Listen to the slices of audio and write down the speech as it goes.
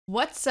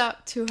What's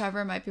up to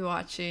whoever might be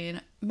watching?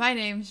 My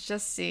name's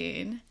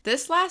Justine.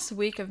 This last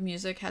week of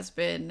music has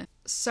been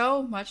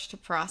so much to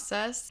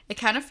process. It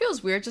kind of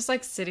feels weird just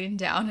like sitting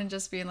down and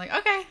just being like,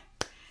 okay,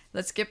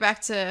 let's get back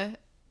to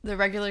the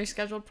regularly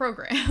scheduled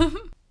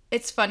program.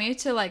 It's funny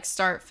to like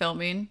start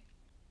filming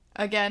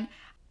again.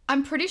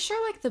 I'm pretty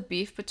sure like the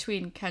beef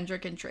between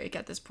Kendrick and Drake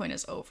at this point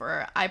is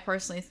over. I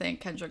personally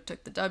think Kendrick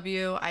took the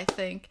W. I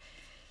think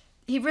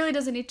he really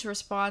doesn't need to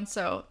respond.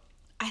 So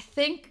I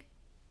think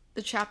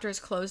the chapter is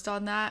closed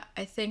on that.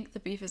 I think the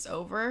beef is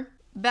over.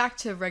 Back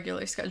to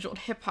regularly scheduled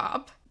hip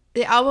hop.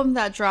 The album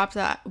that dropped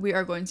that we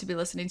are going to be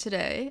listening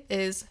today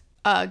is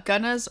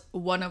Gunna's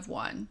One of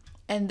One.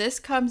 And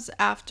this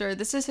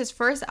is his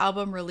first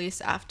album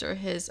released after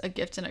his A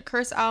Gift and a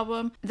Curse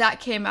album. That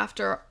came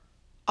after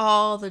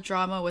all the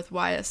drama with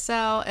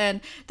YSL. And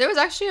there was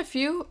actually a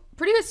few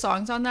pretty good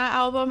songs on that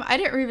album. I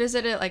didn't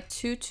revisit it like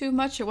too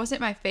much. It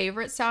wasn't my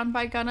favorite sound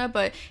by Gunna,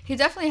 but he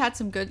definitely had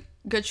some good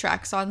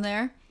tracks on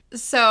there.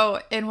 So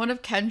in one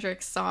of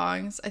Kendrick's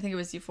songs, I think it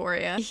was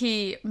Euphoria,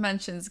 he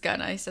mentions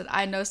Gunna. He said,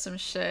 I know some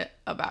shit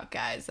about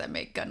guys that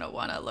make Gunna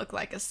wanna look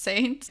like a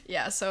saint.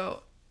 Yeah,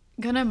 so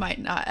Gunna might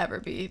not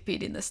ever be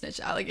beating the snitch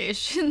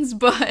allegations,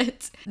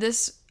 but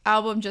this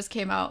album just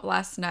came out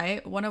last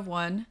night, One of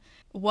One.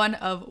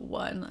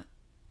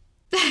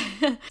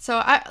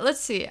 So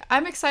let's see.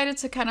 I'm excited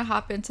to kind of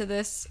hop into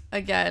this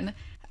again.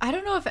 I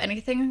don't know if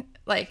anything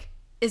like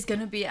is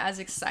gonna be as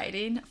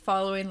exciting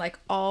following like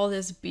all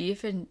this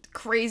beef and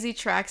crazy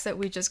tracks that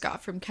we just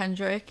got from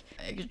Kendrick.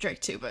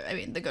 Drake too, but I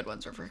mean the good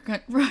ones were for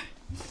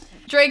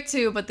Drake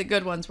too, but the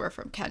good ones were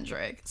from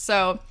Kendrick.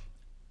 So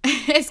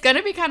it's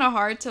gonna be kind of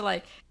hard to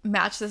like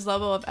match this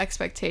level of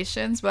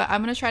expectations, but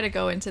I'm gonna try to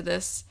go into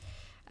this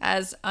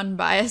as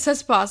unbiased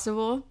as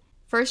possible.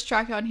 First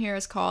track on here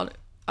is called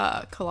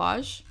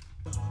Collage.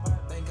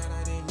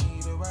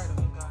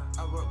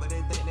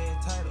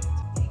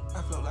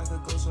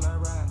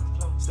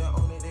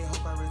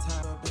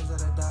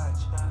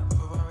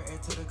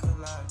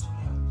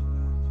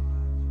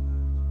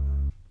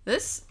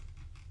 This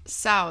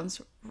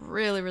sounds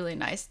really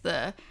nice.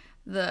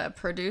 The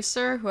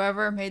producer,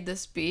 whoever made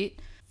this beat,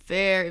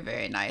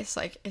 very nice.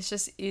 Like it's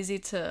just easy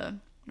to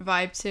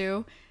vibe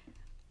to.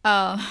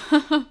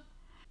 I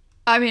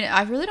mean,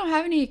 I really don't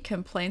have any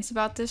complaints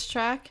about this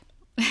track.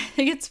 I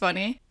think it's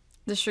funny.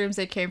 The shrooms,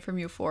 they came from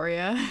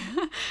Euphoria.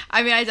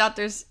 I mean, I doubt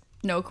there's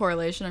no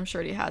correlation. I'm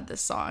sure he had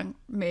this song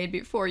made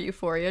before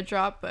Euphoria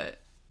dropped, but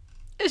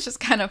it's just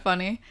kind of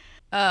funny.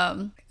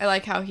 I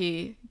like how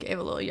he gave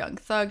a little Young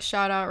Thug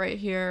shout out right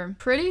here.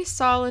 Pretty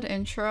solid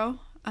intro.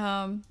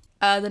 The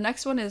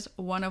next one is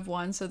One of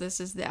One, so this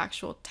is the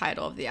actual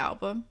title of the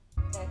album.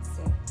 That's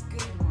a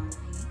good one.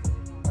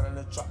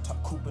 Drop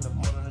top coupe in the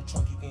motor in the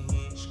trunk, you can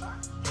hear it.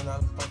 When I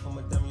look from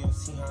a dummy, you'll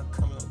see how I'm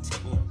coming. You'll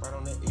take me right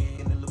on the edge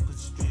and the little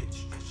pussy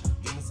stretch.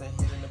 Give me some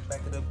hit in the back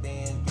of the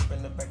band, dip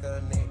in the back of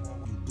the neck.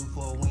 You do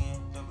for a win.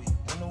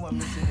 I know I'm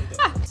missing it.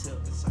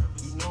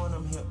 You know when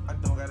I'm hip, I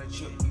don't got a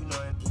chip. You know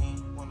I'm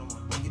king. When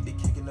get the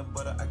cake in the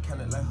butter, I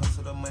kinda like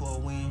hustle the money for a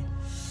win.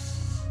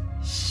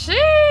 Sheesh.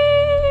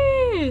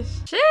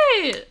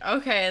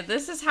 Okay,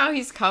 this is how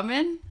he's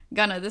coming.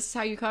 Gunna, this is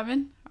how you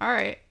coming? All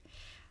right.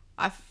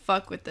 I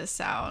fuck with this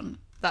sound.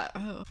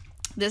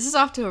 This is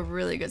off to a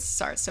really good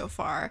start so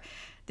far.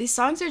 These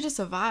songs are just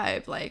a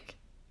vibe. Like,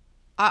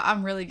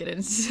 I'm really getting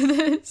into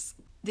this.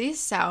 These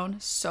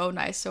sound so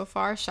nice so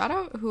far. Shout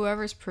out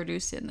whoever's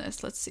producing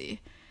this. Let's see.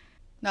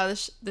 No,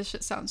 this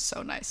shit sounds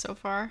so nice so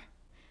far.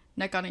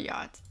 Neck on a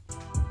Yacht.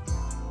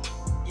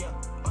 Yeah,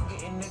 I'm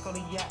getting neck on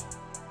a yacht.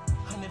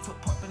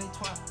 100-foot pop in a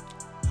twat.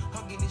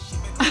 I'm getting this shit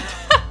back on the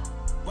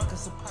Rock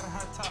us a pot of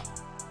hot top.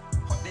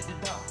 Hot at the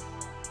dog.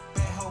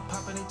 Bad hoe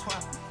popping in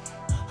twat.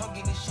 I'm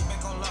getting this shit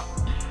back on lock.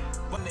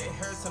 One that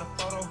hurts on the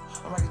photo.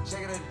 I'm like a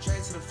jacket of the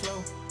drag to the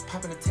flow.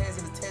 Popping the tags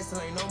in the test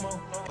and ain't no more.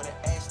 When the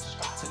ass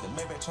took the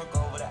Maybach truck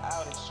over the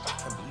Audi.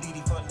 Can't believe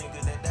these fuck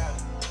niggas that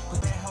doubted.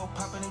 Put that hoe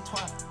popping in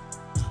twat.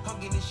 I'm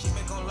getting this shit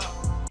back on lock.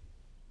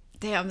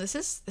 Damn, this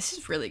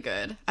is really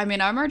good. I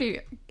mean, I'm already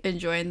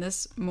enjoying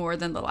this more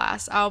than the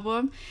last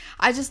album.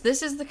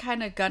 This is the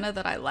kind of Gunna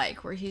that I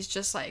like, where he's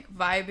just like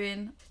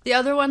vibing. The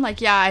other one,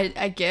 like, yeah,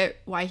 I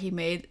get why he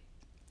made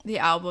the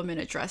album and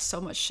addressed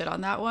so much shit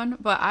on that one,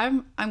 but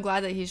I'm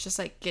glad that he's just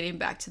like getting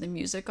back to the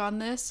music on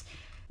this.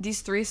 These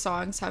 3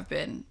 songs have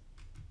been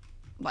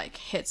like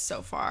hits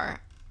so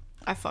far.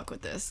 I fuck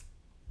with this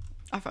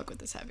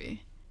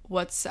heavy.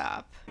 What's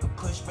up?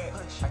 Push back.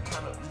 I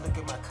kind of look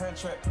at my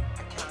contract.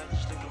 I kind of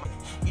just look at my.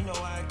 You know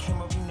why I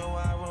came up. You know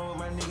why I run with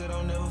my nigga.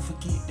 Don't never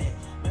forget that.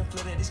 Man,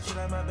 flooded this kid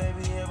like my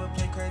baby. Ever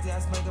play crazy? I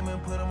smack him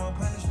and put him on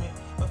punishment.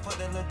 But fuck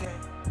that look at.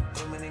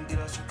 Come in and get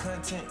us some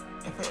content.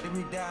 In fact, if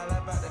we die, I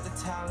about at the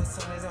towel. And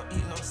some days I'm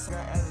eating no cigar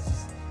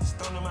allergies.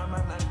 Stone in my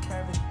mouth, not a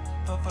cavity.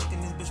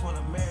 Fucking this bitch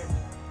wanna marry me.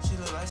 She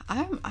look like.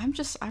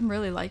 I'm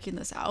really liking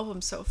this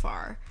album so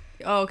far.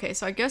 Oh, okay,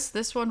 so I guess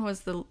this one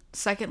was the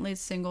second lead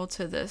single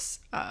to this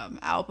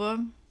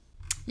album.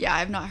 Yeah,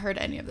 I've not heard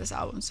any of this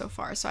album so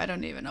far, so I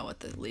don't even know what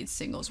the lead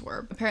singles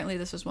were. Apparently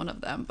this was one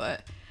of them,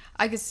 but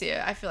I could see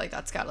it. I feel like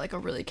that's got like a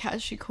really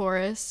catchy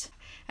chorus.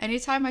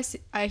 Anytime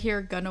I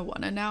hear Gunna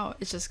Wanna now,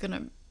 it's just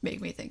gonna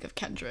make me think of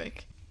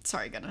Kendrick.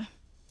 Sorry, Gunna.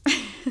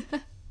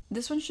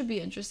 This one should be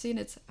interesting.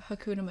 It's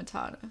Hakuna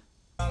Matata.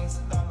 I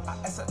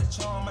set the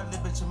charm, my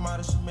little bitch,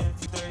 model, she made a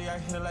few 30, I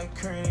hit her like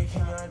Curry, they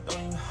hear me, I don't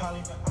even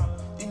holler.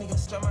 These niggas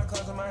strap my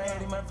cars on my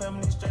head, my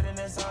family straight, and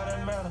that's all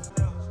that matters.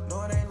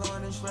 No, it ain't low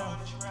in this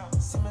round.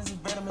 Simmons is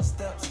better than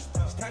steps.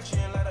 Snatch you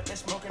and light up that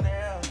smoke in the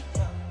air.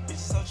 Bitch,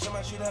 so chill,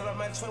 I treat her like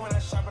my twin when I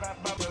shop it, I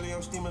bop. Really,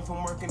 I'm steaming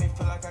from work, and they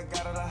feel like I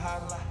got it, I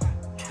hide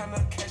it.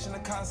 Kinda cash in the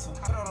console,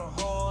 put on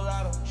a whole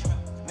lot of.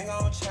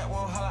 Nigga on chat,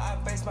 won't holler,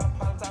 I face my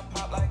problems, I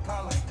pop like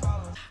collars.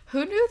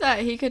 Who knew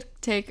that he could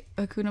take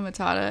Hakuna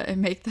Matata and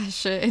make that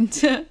shit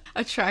into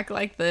a track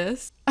like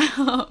this?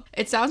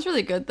 It sounds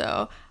really good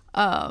though.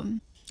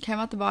 Came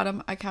out the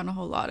bottom, I count a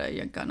whole lot of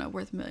Young Gunna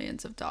worth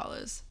millions of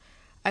dollars.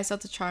 I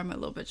set the charm, my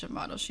little bitch of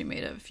model. She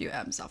made a few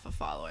M's off of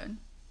following.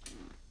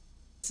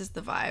 This is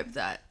the vibe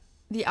that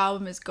the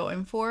album is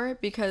going for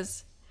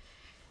because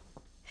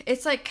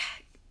it's like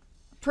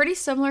pretty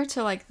similar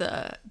to like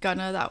the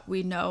Gunna that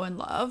we know and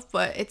love,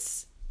 but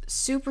it's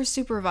super,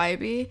 super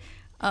vibey.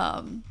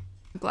 I'm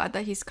glad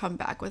that he's come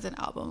back with an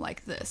album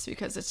like this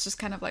because it's just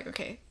kind of like,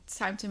 okay, it's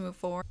time to move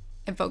forward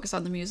and focus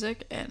on the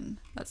music, and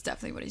that's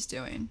definitely what he's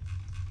doing.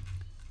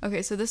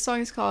 Okay, so this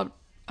song is called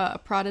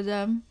Prada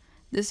Dem.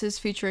 This is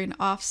featuring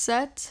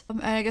Offset,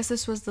 and I guess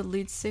this was the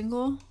lead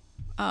single.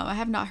 I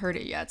have not heard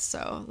it yet,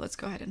 so let's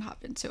go ahead and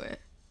hop into it.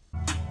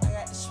 I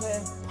got the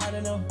swag, proud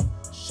of them.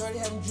 Shorty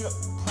having drip,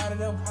 proud of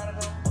them.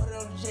 Order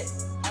on the jet,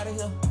 out of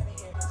here.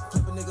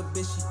 Flip a nigga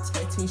bitch, she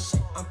tag team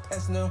shit. I'm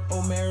passing them,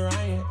 old man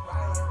Ryan.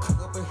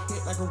 Cook up a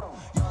hit like a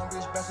young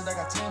bitch bastard, I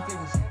got 10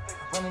 figures.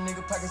 Running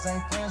nigga pockets, I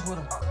ain't friends with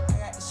them. I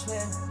got the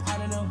swag,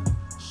 proud of them.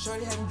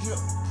 Shorty having drip,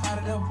 proud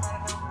of them.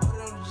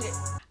 Order on the jet.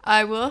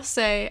 I will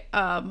say,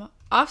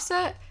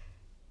 Offset,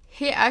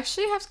 he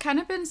actually has kind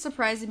of been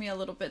surprising me a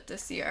little bit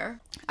this year.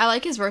 I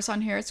like his verse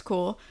on here, it's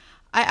cool.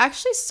 I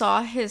actually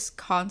saw his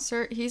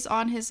concert. He's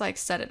on his like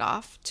Set It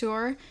Off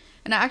tour,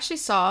 and I actually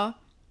saw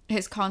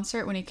his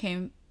concert when he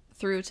came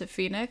through to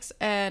Phoenix,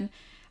 and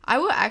I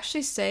will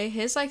actually say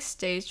his like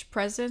stage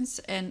presence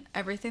and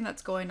everything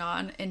that's going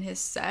on in his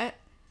set,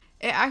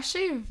 it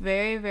actually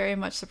very, very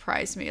much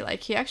surprised me.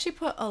 Like he actually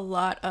put a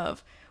lot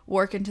of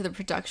work into the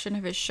production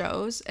of his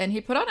shows, and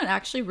he put on an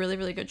actually really,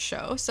 really good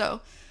show.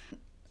 So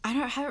I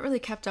haven't really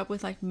kept up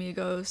with like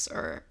Migos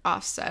or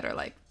Offset or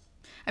like,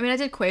 I mean, I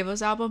did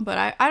Quavo's album,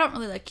 but I don't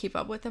really like keep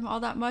up with them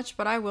all that much.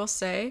 But I will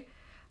say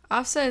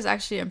Offset has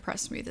actually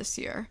impressed me this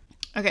year.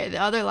 Okay,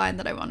 the other line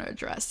that I want to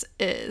address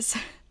is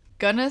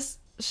Gunna's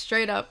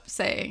straight up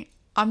saying,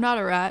 "I'm not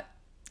a rat,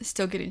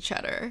 still getting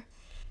cheddar."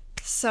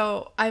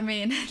 So, I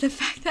mean, the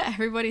fact that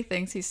everybody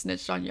thinks he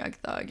snitched on Young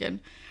Thug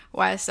and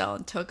YSL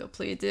and took a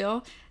plea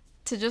deal,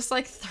 to just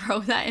like throw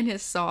that in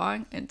his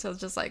song and to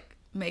just like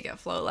make it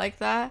flow like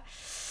that.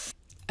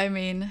 I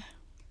mean,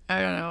 I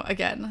don't know.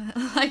 Again,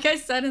 like I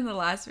said in the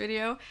last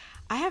video,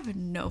 I have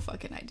no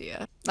fucking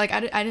idea. Like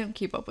I didn't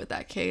keep up with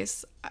that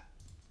case.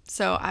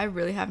 So I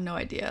really have no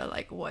idea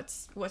like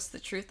what's the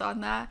truth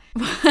on that.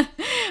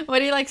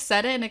 When he like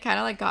said it and it kind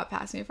of like got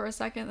past me for a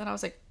second, then I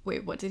was like,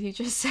 wait, what did he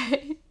just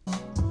say?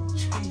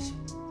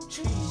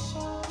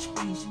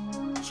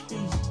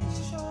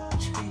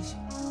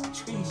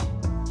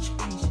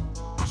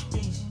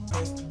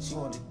 She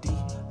want to D,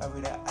 I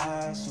read her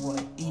eyes, she want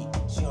to eat,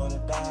 she on the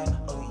diet,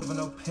 only giving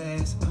no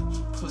pass,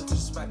 pull it to the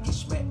spot, get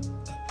smacked,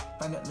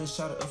 find that little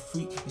shot of a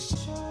freak, and she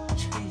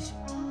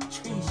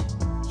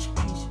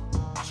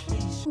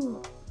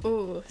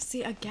Ooh,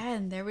 see,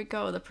 again, there we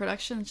go. The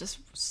production is just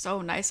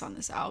so nice on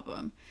this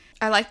album.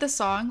 I like the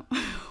song.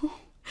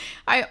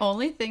 I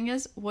only thing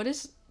is, what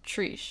is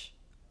Trish?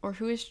 Or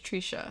who is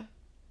Trisha?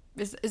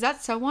 Is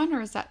that someone,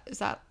 or does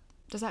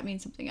that mean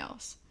something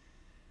else?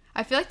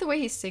 I feel like the way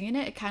he's singing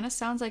it, it kind of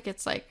sounds like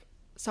it's like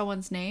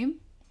someone's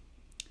name,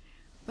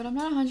 but I'm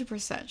not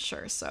 100%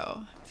 sure.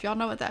 So if y'all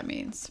know what that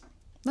means,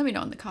 let me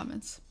know in the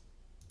comments.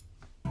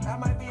 I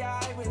might be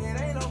alright, but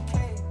it ain't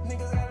okay.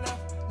 Niggas got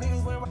left,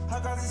 niggas wear my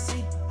guys to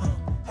see.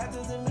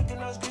 Hatters and looking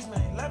those grease,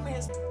 man. Let me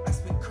I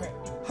spit crack.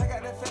 I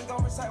got that face,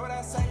 gon' recite what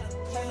I say.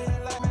 Play me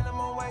that light, man, I'm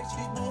on wage.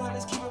 These blue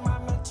hunters keeping my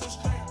mental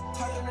straight.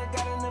 Talking that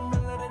got in the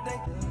middle of the day.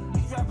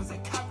 These rappers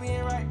are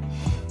copying right.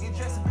 Get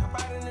dressed and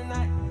pop out in the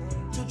night.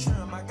 Too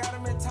trim, I got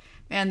them in time.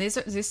 Man,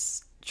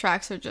 these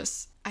tracks are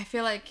just, I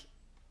feel like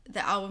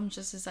the album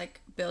just is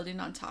like building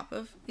on top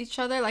of each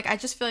other. Like I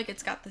just feel like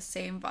it's got the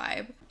same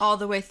vibe all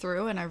the way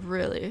through, and I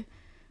really,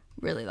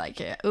 really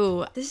like it.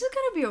 Ooh, this is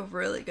gonna be a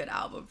really good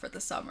album for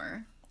the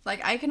summer. Like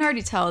I can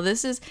already tell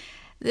this is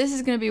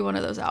gonna be one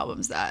of those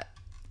albums that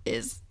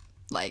is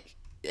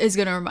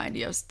gonna remind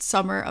you of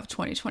summer of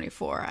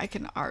 2024. I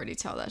can already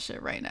tell that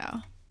shit right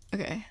now.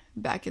 Okay,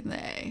 back in the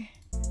A.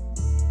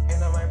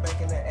 And I'm right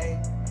back in the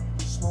A.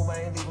 Smooth,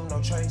 I ain't leaving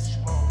no trace.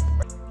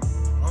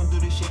 I'm do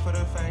this shit for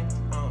the fame.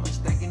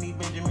 Stacking these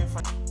Benjamin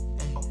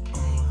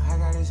I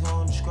got his hoe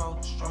on the scroll.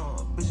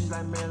 Bitches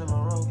like Marilyn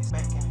Monroe.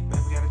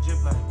 Baby got a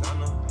drip like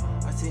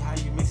Gunna. I see how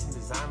you mixing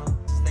designer.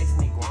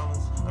 facing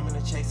iguanas. I'm in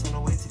a chase on the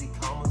way to the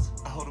commas.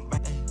 I hold it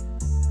back,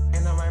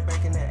 and I'm right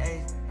back in the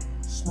A.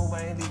 Smooth,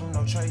 I ain't leaving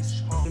no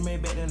trace. They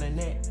made better than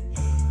that.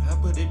 I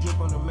put the drip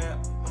on the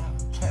map.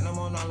 Platinum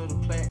on all of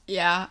the plant.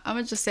 Yeah, I'm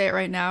gonna just say it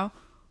right now.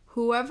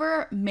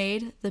 Whoever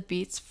made the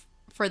beats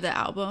for the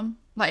album,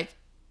 like,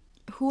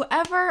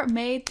 whoever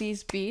made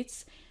these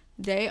beats,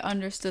 they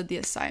understood the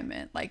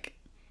assignment. Like,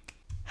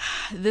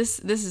 this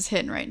is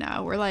hitting right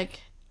now. We're like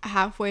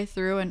halfway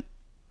through and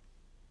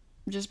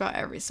just about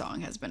every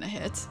song has been a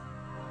hit.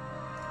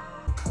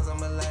 Cause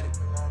I'm elated.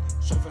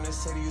 Straight from the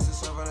city, used to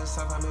serve on the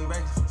south. I made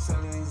racks,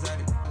 selling these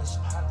addict.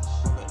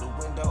 At the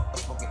window, a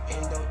fucking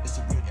endo. It's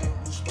a real deal,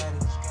 blue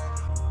Spanish.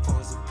 For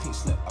it's a pink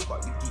slip, I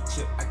bought the geek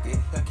chip. I get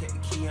the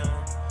key on.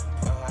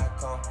 How I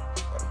come.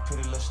 Got a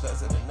pretty little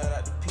sluts and a nut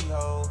out the pee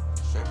hole.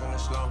 Straight from the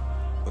slum.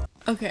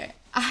 Okay,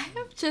 I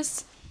have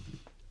just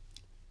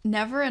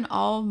never in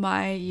all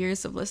my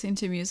years of listening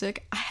to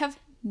music, I have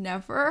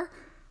never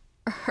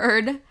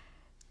heard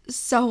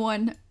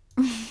someone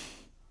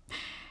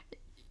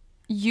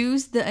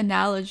use the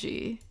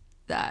analogy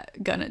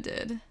that Gunna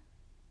did.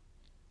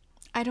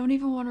 I don't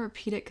even want to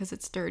repeat it because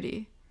it's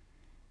dirty.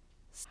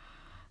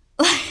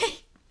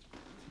 Like,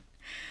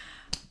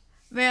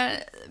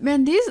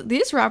 man,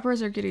 these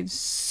rappers are getting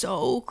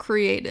so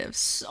creative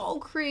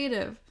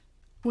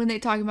when they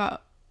talk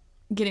about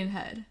getting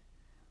head.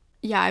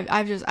 Yeah,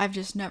 I've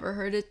just never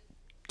heard it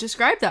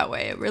described that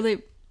way. It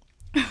really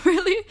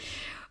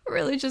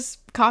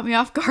just caught me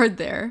off guard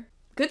there.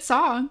 Good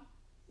song.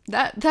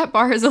 That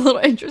bar is a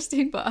little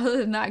interesting, but other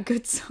than that,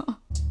 good song.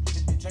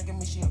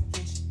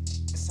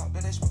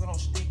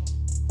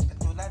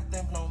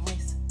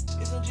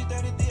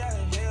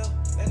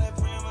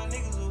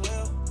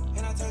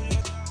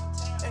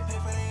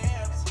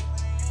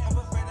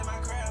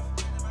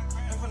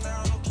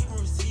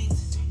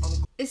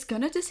 Is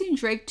Gunna dissing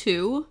Drake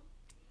too?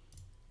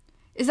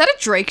 Is that a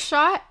Drake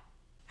shot?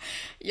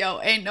 Yo,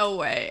 ain't no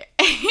way.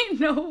 Ain't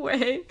no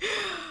way.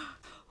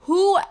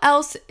 Who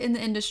else in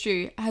the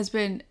industry has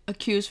been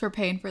accused for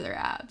paying for their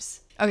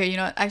abs? Okay, you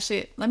know what?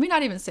 Actually, let me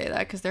not even say that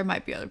because there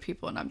might be other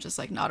people and I'm just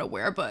like not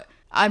aware, but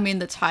I mean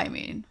the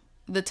timing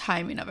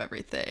of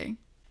everything.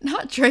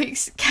 Not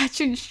Drake's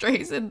catching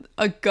strays in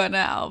a Gunna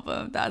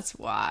album. That's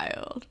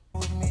wild.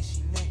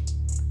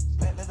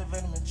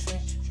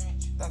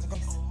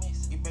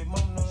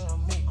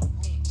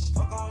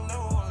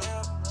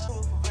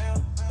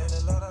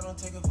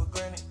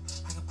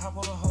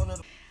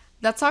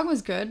 That song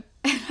was good,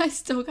 and I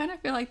still kind of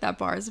feel like that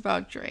bar is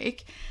about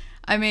Drake.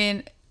 I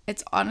mean,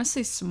 it's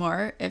honestly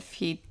smart if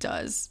he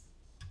does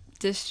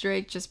diss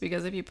Drake, just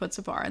because if he puts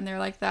a bar in there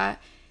like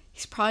that,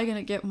 he's probably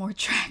gonna get more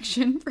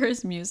traction for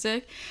his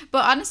music.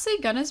 But honestly,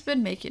 Gunna's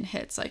been making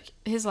hits. Like,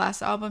 his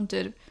last album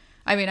did,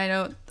 I mean, I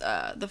know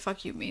the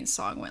Fuck You Mean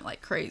song went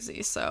like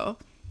crazy, so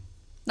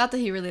not that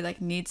he really like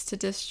needs to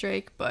diss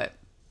Drake, but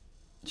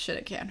shit,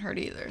 it can't hurt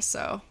either.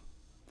 So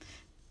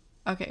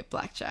okay,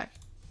 Blackjack.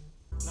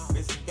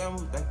 It's a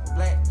gamble like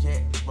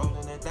blackjack,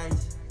 rolling the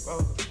dice,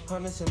 roll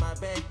hundreds in my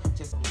bag,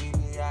 just leave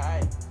me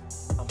alright.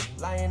 I'm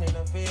lying in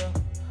the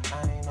field,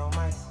 I ain't no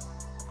mice.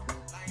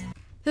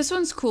 This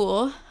one's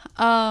cool.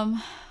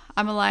 I'm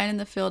a lion in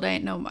the field, I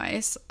ain't no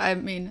mice. I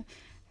mean,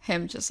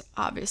 him just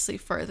obviously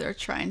further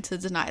trying to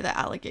deny the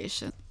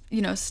allegation.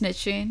 You know,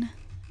 snitching.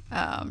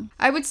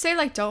 I would say,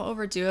 like, don't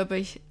overdo it,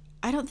 but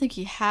I don't think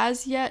he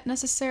has yet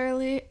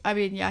necessarily. I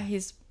mean, yeah,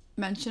 he's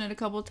mentioned it a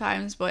couple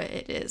times, but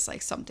it is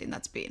like something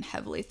that's being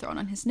heavily thrown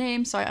on his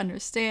name, so I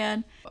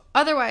understand.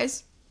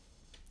 Otherwise,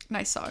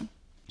 nice song.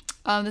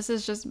 This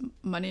is just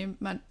money,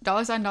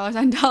 dollar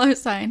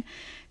sign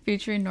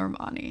featuring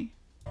Normani.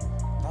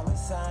 Dollar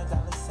sign,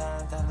 dollar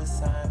sign, dollar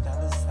sign,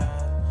 dollar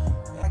sign.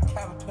 I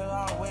caterpillar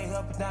all the way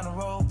up and down the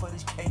road for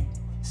this cake.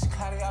 It's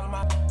cloudy out of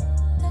my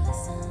dollar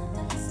sign,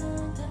 dollar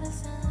sign, dollar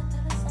sign,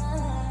 dollar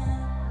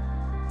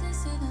sign. This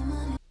is the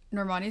money.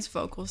 Normani's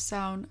vocals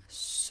sound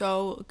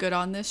so good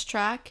on this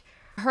track.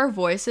 Her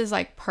voice is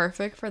like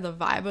perfect for the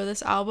vibe of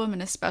this album,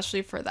 and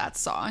especially for that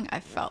song. I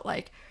felt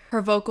like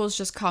her vocals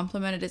just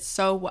complemented it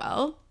so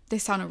well. They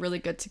sounded really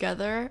good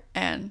together,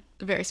 and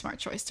a very smart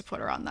choice to put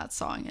her on that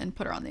song and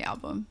put her on the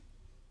album.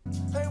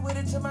 Play with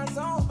it to my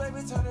songs,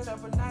 baby, turn it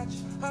up a notch.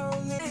 I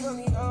don't live on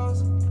these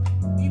hoes.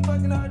 You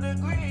fucking hard to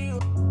agree.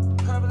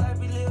 Probably like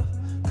we live.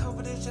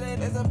 Confidential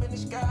ain't up in the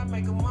sky,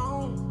 make a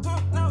moan.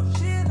 No,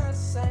 shit not the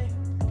same.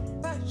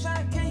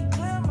 Shot can't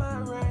clear my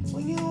right.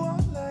 When you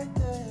walk like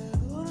that,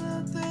 do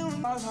that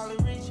thing. I was hardly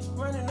reach,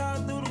 running all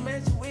through the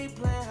mansion, we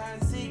playing hide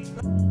and seek.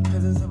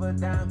 Presence of a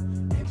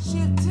dime, she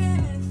a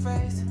 10 in the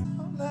face.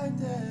 I'm like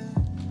that,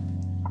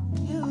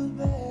 you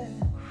bad.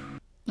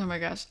 Oh my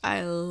gosh,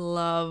 I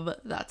love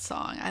that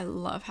song. I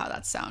love how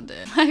that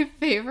sounded. My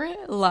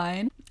favorite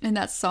line in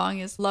that song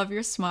is, "Love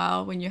your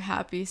smile, when you're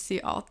happy, see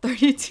all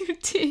 32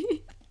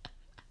 teeth."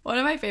 One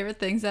of my favorite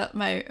things that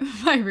my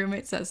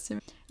roommate says to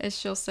me is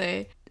she'll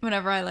say,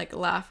 whenever I like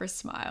laugh or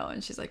smile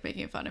and she's like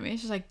making fun of me,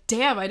 she's like,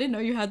 "Damn, I didn't know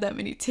you had that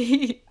many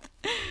teeth."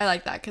 I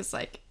like that because,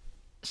 like,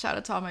 shout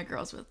out to all my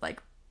girls with like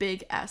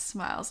big ass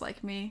smiles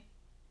like me.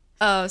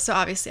 So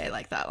obviously I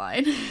like that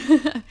line.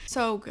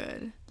 So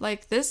good.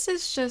 Like, this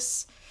is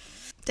just,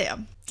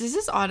 damn. This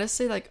is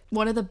honestly like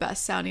one of the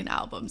best sounding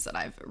albums that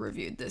I've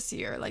reviewed this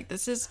year. Like,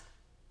 this is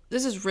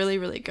really,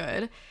 really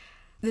good.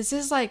 This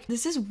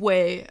is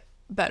way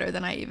better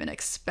than I even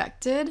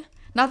expected.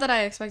 Not that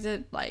I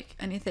expected like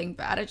anything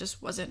bad. I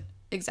just wasn't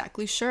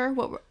exactly sure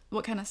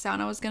what kind of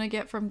sound I was gonna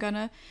get from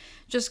Gunna,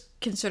 just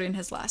considering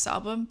his last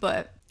album.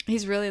 But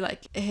he's really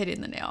like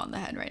hitting the nail on the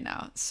head right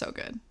now. It's so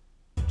good.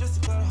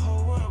 Just about the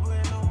whole world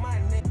wearing on my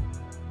neck.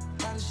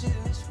 All the shit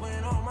and this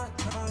wearing on my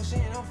tongue. She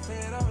ain't no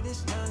fed all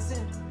this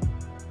nonsense.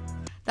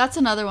 That's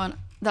another one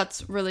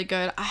that's really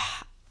good.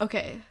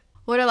 Okay.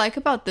 What I like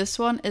about this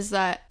one is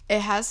that it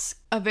has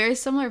a very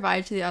similar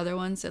vibe to the other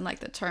ones in like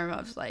the term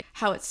of like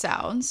how it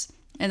sounds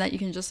and that you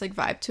can just like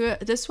vibe to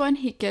it. This one,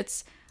 he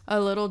gets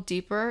a little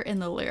deeper in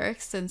the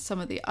lyrics than some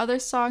of the other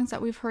songs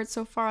that we've heard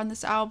so far on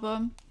this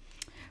album.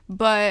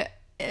 But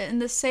in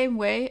the same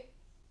way,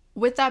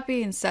 with that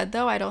being said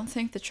though, I don't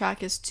think the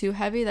track is too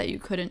heavy that you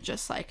couldn't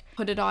just like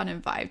put it on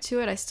and vibe to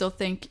it. I still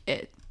think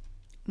it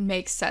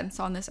makes sense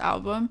on this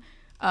album.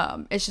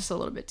 It's just a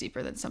little bit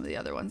deeper than some of the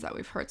other ones that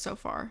we've heard so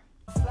far.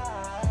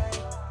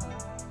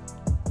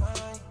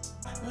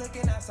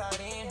 Looking outside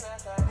in,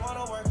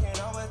 wanna work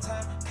in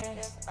overtime.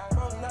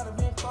 Another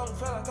big photo,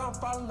 feel like I'm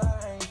falling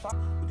line.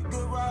 With the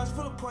good rides,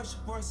 full of Porsche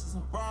voices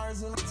and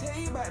bars. And I tell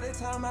you about the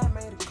time I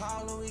made a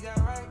call and we got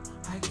right.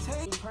 I can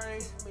tell you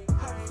praise.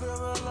 I feel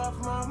real love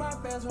from all my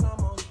fans when I'm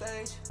on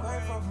stage.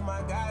 Grateful for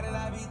my God and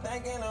I be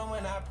thanking him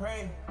when I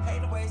pray.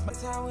 Hate to waste my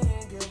time, we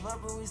didn't give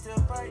up and we still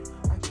fight.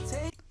 I can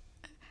tell you.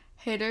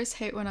 Haters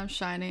hate when I'm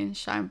shining,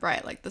 shine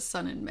bright like the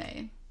sun in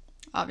May.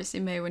 Obviously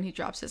May when he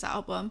drops his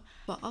album,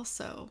 but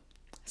also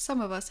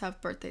some of us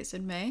have birthdays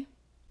in May.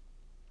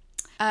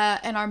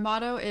 And our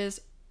motto is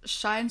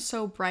shine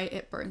so bright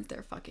it burns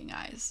their fucking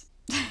eyes.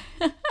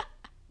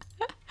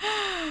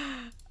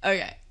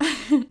 Okay.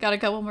 Got a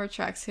couple more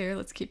tracks here.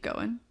 Let's keep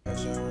going.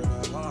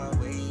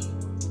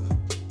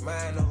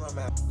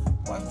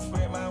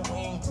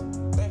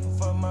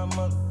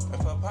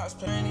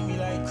 Training me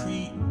like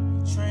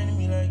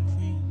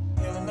Creed,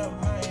 healing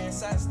up my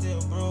inside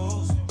still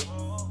bruised.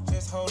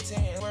 Just hold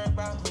 10, worry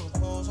about who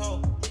pulls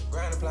hope.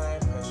 Ground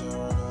applying pressure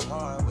on the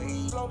hard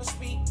way. Slow to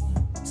speak,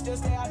 still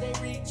stay out they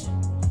reach.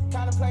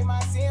 Contemplate my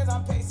sins,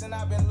 I'm pacing,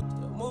 I've been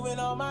moving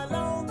on my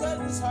own, cause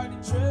it's hard to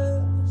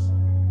trust.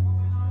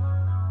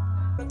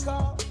 The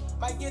call,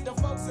 might get the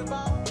folks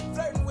involved.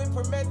 Flirting with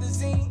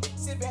promethazine,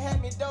 sipping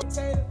had me dope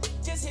tater.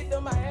 Just hit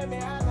the Miami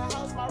out the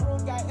house, my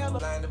room got elevated.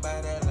 Blinded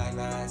by that light,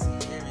 now I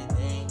see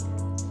everything.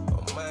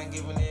 Oh, mind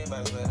giving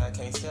advice, but I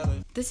can't sell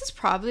it. This is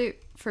probably,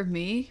 for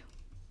me,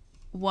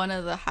 one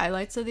of the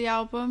highlights of the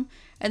album.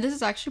 And this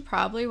is actually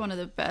probably one of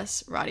the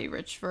best Roddy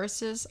Ricch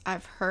verses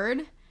I've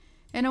heard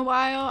in a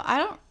while. I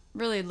don't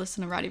really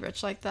listen to Roddy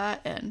Ricch like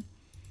that. And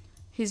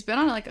he's been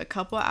on like a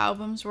couple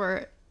albums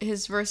where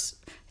his verse,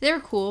 they were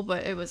cool,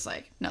 but it was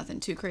like nothing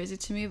too crazy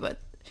to me. But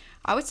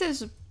I would say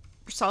it's a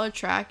solid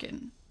track,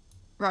 and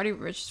Roddy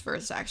Ricch's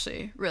verse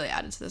actually really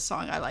added to the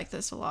song. I like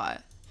this a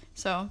lot.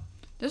 So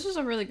this was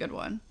a really good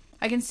one.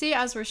 I can see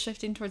as we're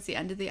shifting towards the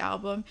end of the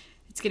album,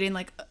 it's getting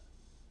like a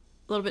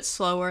little bit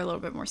slower, a little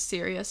bit more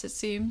serious, it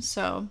seems.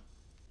 So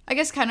I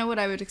guess kind of what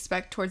I would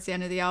expect towards the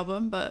end of the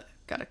album, but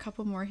got a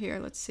couple more here.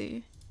 Let's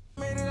see.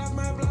 Made it off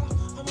my block,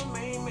 I'm a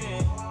main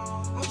man.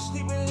 I'm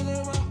sleeping in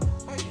the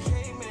rock like a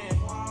caveman.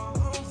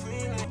 I'm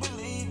feeling,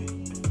 believe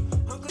it.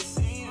 I'm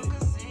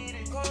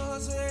conceited. Gonna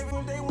hustle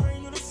every day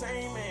when you the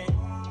same man.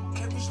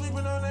 Can't be sleeping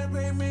on that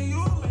pavement,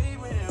 you a made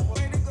man.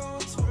 Way to go on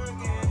tour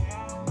again.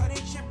 All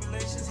these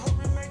tribulations, hope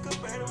we make a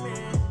better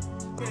man.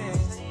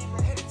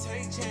 Had to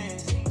take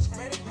chance,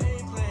 made a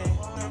pain plan.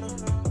 I'm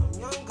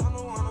young,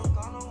 gonna wanna.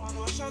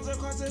 Do a shots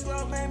across the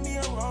globe, made me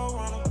a road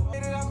runner.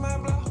 Made it off my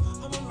block,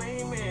 I'm a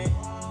main man.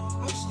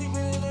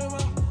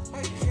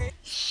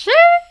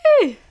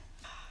 Shee!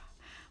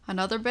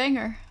 Another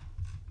banger.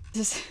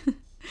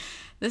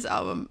 This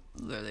album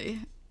literally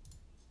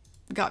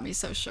got me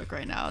so shook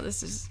right now.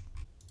 This is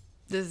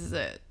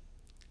it.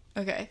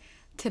 Okay.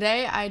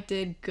 Today I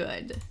did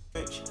good.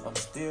 Rich, I'm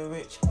still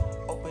rich.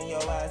 Open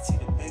your eyes, see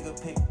the bigger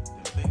pic.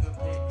 The bigger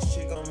pic.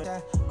 Shit gon'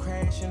 die.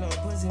 Crashing on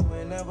pussy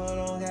whenever I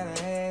don't got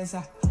a ass.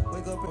 I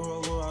wake up and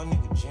roll all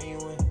nigga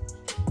genuine.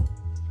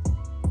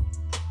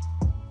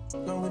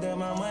 Longer that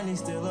my money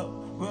still up.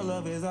 Real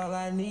love is all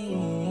I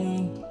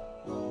need.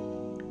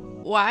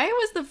 Why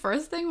was the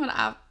first thing when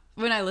I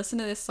listen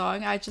to this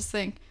song, I just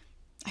think,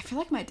 I feel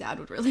like my dad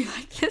would really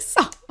like this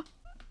song.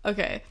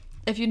 Okay,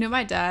 if you knew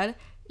my dad,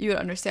 you would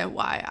understand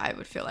why I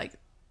would feel like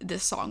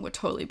this song would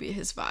totally be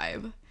his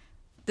vibe.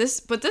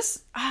 Just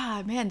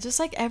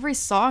like every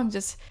song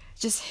just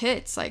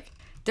hits. Like,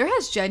 there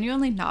has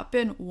genuinely not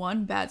been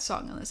one bad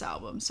song on this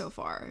album so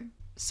far.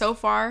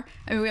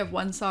 I mean, we have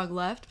one song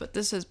left, but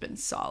this has been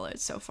solid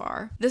so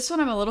far. This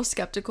one I'm a little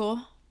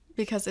skeptical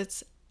because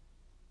it's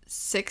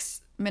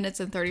 6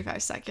 minutes and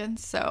 35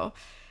 seconds. So,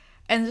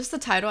 and just the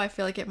title, I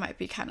feel like it might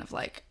be kind of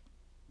like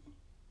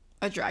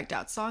a dragged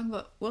out song,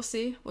 but we'll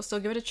see. We'll still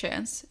give it a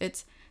chance.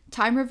 It's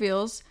Time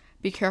Reveals,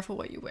 Be Careful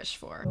What You Wish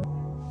For.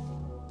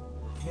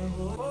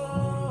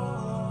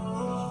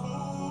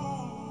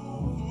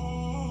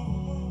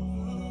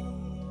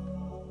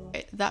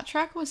 That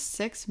track was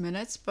 6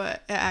 minutes,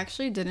 but it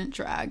actually didn't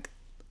drag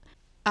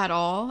at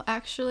all,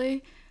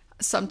 actually.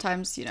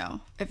 Sometimes, you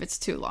know, if it's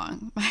too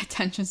long, my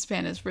attention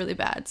span is really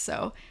bad.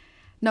 So,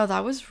 no,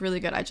 that was really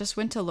good. I just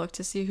went to look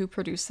to see who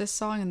produced this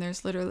song, and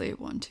there's literally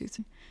 1, 2,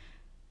 3,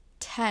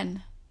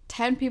 10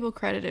 people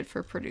credited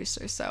for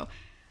producer. So,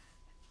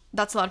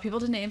 that's a lot of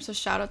people to name, so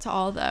shout out to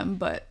all of them.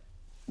 But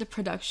the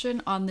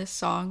production on this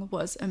song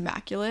was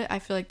immaculate. I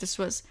feel like this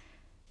was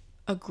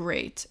a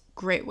great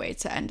way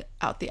to end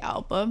out the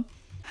album.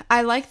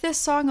 I like this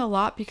song a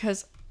lot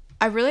because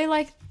I really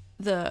like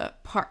the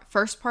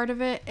first part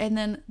of it, and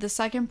then the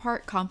second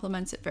part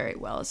complements it very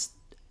well. It's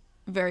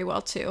very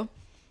well too.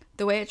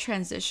 The way it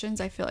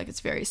transitions, I feel like it's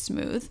very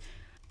smooth.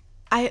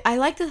 I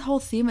like the whole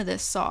theme of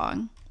this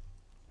song.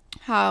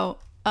 How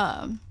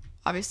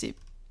obviously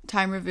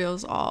time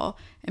reveals all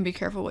and be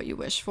careful what you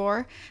wish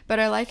for. But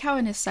I like how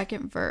in his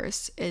second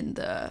verse, in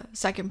the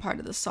second part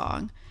of the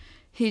song,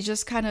 he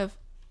just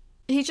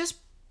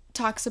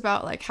talks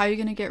about like how you're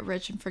gonna get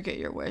rich and forget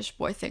your wish.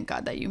 Boy, thank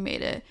God that you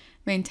made it.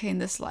 Maintain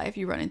this life.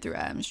 You running through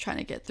M's, trying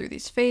to get through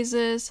these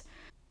phases.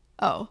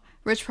 Oh,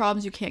 rich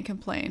problems, you can't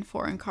complain.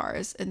 Foreign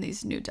cars and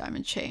these new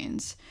diamond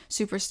chains.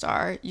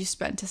 Superstar, you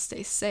spend to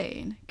stay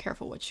sane.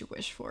 Careful what you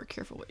wish for.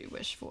 Careful what you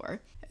wish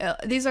for.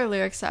 These are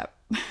lyrics that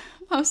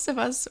most of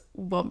us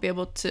won't be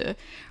able to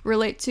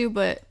relate to,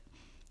 but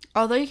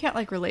although you can't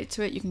like relate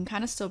to it, you can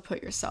kind of still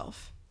put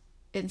yourself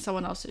in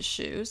someone else's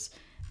shoes.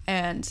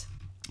 And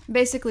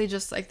basically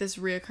just like this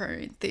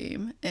reoccurring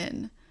theme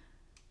in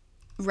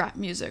rap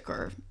music,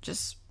 or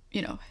just,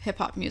 you know,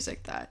 hip-hop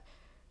music, that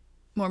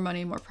more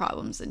money, more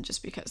problems, and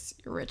just because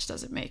you're rich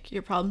doesn't make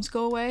your problems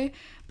go away.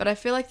 But I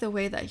feel like the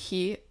way that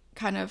he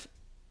kind of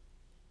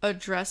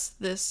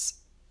addressed this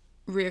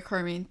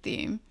reoccurring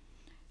theme,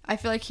 I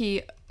feel like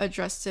he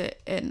addressed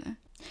it in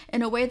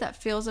a way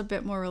that feels a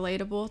bit more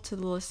relatable to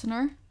the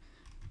listener.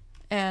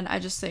 And I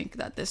just think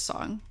that this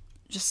song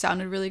just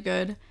sounded really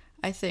good.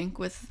 I think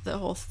with the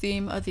whole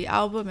theme of the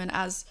album, and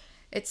as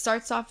it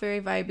starts off very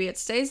vibey, it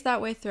stays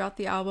that way throughout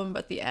the album,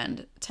 but the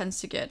end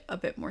tends to get a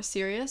bit more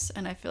serious,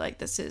 and I feel like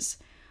this is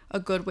a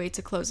good way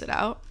to close it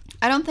out.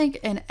 I don't think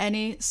in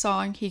any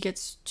song he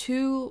gets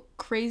too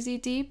crazy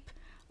deep.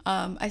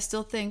 I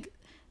still think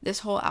this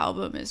whole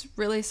album is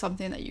really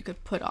something that you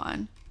could put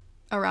on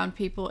around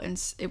people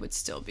and it would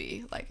still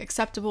be like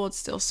acceptable. It'd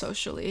still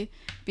socially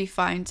be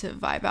fine to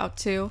vibe out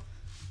to.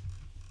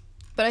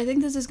 But I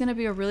think this is going to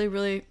be a really,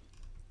 really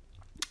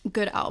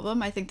good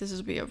album. I think this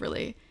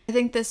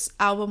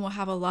album will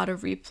have a lot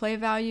of replay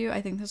value.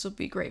 I think this will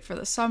be great for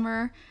the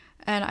summer.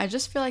 And I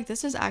just feel like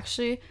this is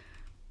actually,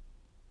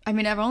 I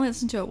mean, I've only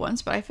listened to it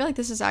once, but I feel like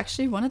this is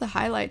actually one of the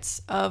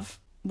highlights of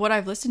what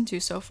I've listened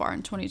to so far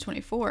in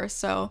 2024.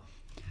 So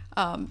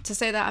to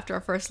say that after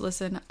our first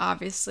listen,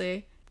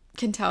 obviously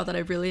can tell that I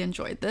really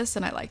enjoyed this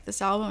and I like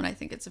this album, and I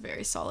think it's a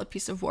very solid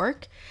piece of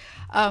work.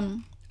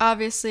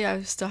 Obviously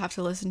I still have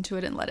to listen to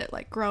it and let it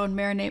like grow and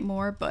marinate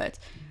more, but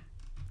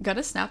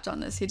Gunna snapped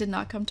on this. He did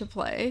not come to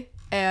play,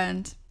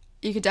 and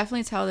you could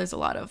definitely tell there's a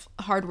lot of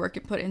hard work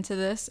put into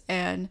this.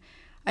 And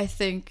I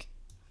think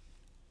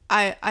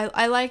I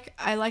like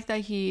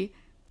that he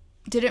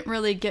didn't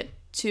really get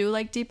too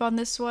like deep on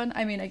this one.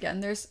 I mean,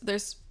 again,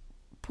 there's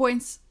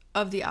points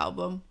of the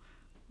album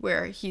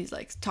where he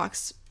like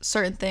talks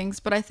certain things,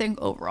 but I think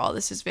overall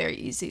this is very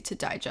easy to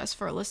digest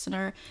for a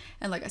listener.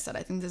 And like I said,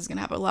 I think this is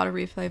gonna have a lot of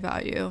replay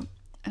value,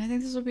 and I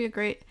think this will be a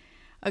great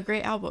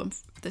album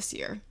this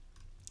year.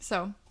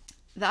 So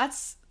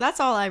that's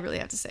all I really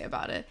have to say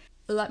about it.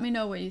 Let me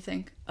know what you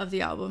think of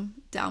the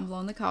album down below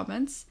in the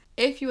comments.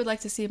 If you would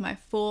like to see my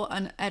full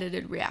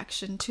unedited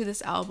reaction to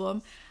this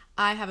album,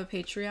 I have a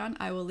Patreon.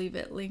 I will leave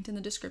it linked in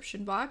the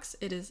description box.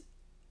 It is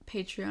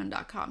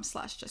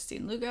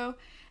patreon.com/JustineLugo.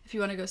 If you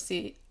want to go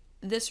see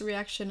this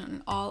reaction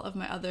and all of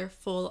my other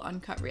full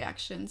uncut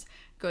reactions,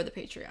 go to the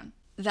Patreon.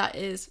 That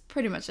is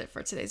pretty much it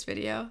for today's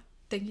video.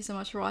 Thank you so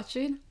much for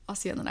watching. I'll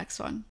see you on the next one.